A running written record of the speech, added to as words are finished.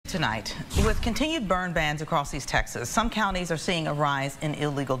Tonight, with continued burn bans across East Texas, some counties are seeing a rise in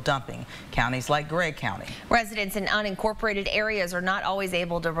illegal dumping. Counties like Gregg County. Residents in unincorporated areas are not always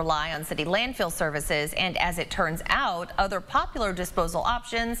able to rely on city landfill services, and as it turns out, other popular disposal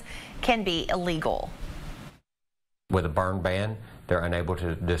options can be illegal. With a burn ban, they're unable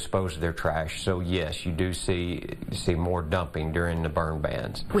to dispose of their trash. So yes, you do see more dumping during the burn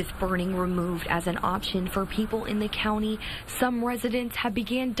bans. With burning removed as an option for people in the county, some residents have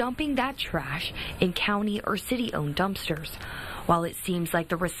began dumping that trash in county or city-owned dumpsters. While it seems like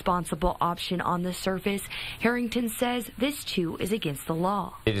the responsible option on the surface, Harrington says this too is against the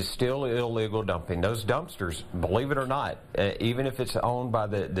law. It is still illegal dumping. Those dumpsters, believe it or not, even if it's owned by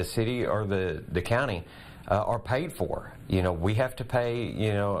the city or the county, are paid for. You know, we have to pay,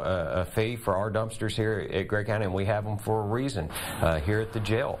 a fee for our dumpsters here at Gregg County, and we have them for a reason. Here at the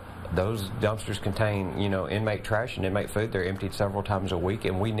jail, those dumpsters contain, inmate trash and inmate food. They're emptied several times a week,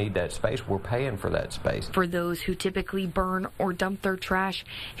 and we need that space. We're paying for that space. For those who typically burn or dump their trash,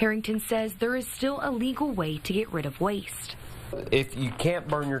 Harrington says there is still a legal way to get rid of waste. If you can't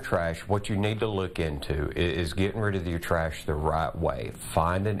burn your trash, what you need to look into is getting rid of your trash the right way.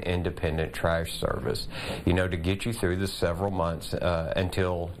 Find an independent trash service, to get you through the several months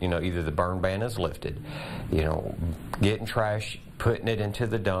until, either the burn ban is lifted. Getting trash, putting it into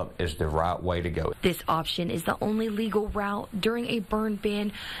the dump is the right way to go. This option is the only legal route during a burn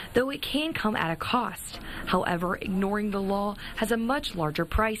ban, though it can come at a cost. However, ignoring the law has a much larger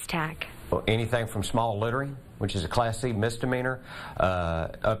price tag. Anything from small littering, which is a Class C misdemeanor,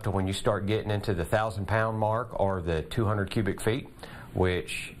 up to when you start getting into the 1,000-pound mark or the 200 cubic feet,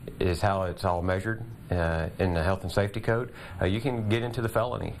 which is how it's all measured in the Health and Safety Code, you can get into the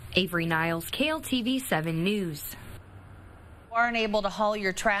felony. Avery Niles, KLTV 7 News. If you aren't able to haul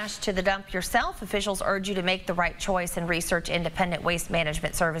your trash to the dump yourself, officials urge you to make the right choice and research independent waste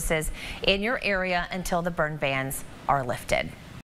management services in your area until the burn bans are lifted.